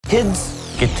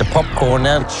Kids, get your popcorn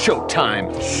now. It's showtime.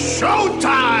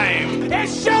 Showtime!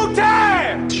 It's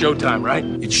showtime! It's showtime, right?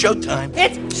 It's showtime.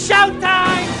 It's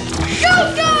showtime!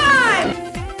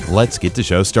 Showtime! Let's get the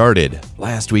show started.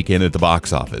 Last weekend at the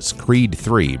box office, Creed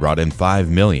 3 brought in $5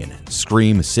 million,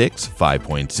 Scream 6,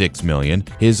 $5.6 million,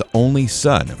 His Only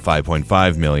Son,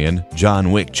 $5.5 million,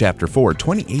 John Wick Chapter 4,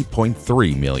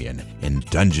 $28.3 million, and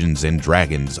Dungeons &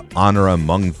 Dragons Honor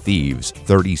Among Thieves,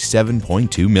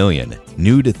 $37.2 million.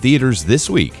 New to theaters this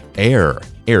week, Air.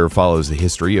 Air follows the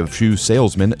history of shoe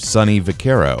salesman Sonny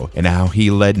Vaccaro and how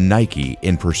he led Nike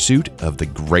in pursuit of the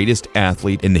greatest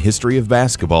athlete in the history of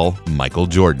basketball, Michael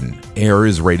Jordan. Air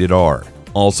is rated R.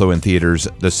 Also in theaters,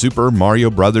 the Super Mario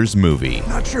Bros. Movie.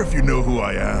 Not sure if you know who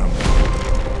I am,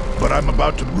 but I'm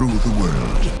about to rule the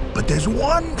world. But there's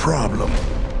one problem.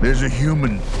 There's a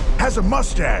human, has a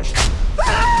mustache.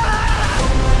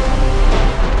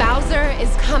 Bowser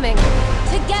is coming.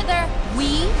 Together,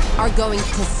 we are going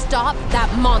to stop that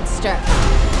monster.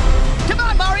 Come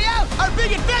on, Mario! Our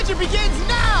big adventure begins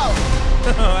now!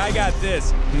 Oh, I got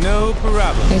this. No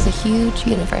problem. There's a huge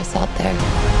universe out there.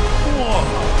 Whoa.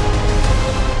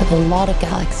 With a lot of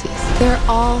galaxies. They're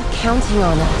all counting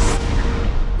on us.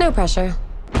 No pressure.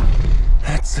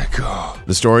 That's a go.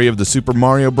 The story of the Super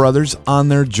Mario Brothers on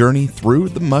their journey through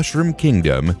the Mushroom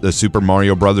Kingdom. The Super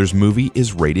Mario Brothers movie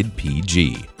is rated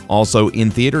PG. Also in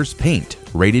theaters, Paint,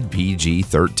 rated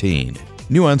PG-13.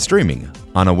 New on streaming,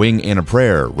 On a Wing and a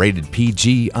Prayer, rated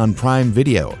PG on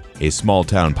PrimeVideo. A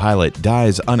small-town pilot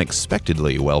dies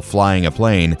unexpectedly while flying a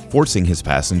plane, forcing his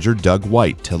passenger Doug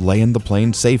White to land the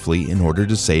plane safely in order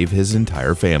to save his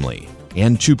entire family.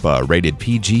 And Chupa, rated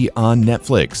PG on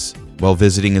Netflix. While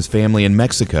visiting his family in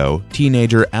Mexico,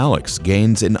 teenager Alex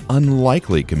gains an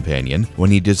unlikely companion when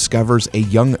he discovers a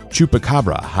young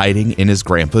chupacabra hiding in his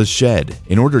grandpa's shed.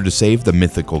 In order to save the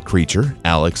mythical creature,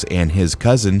 Alex and his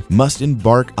cousin must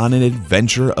embark on an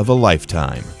adventure of a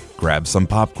lifetime. Grab some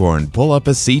popcorn, pull up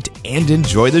a seat, and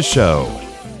enjoy the show.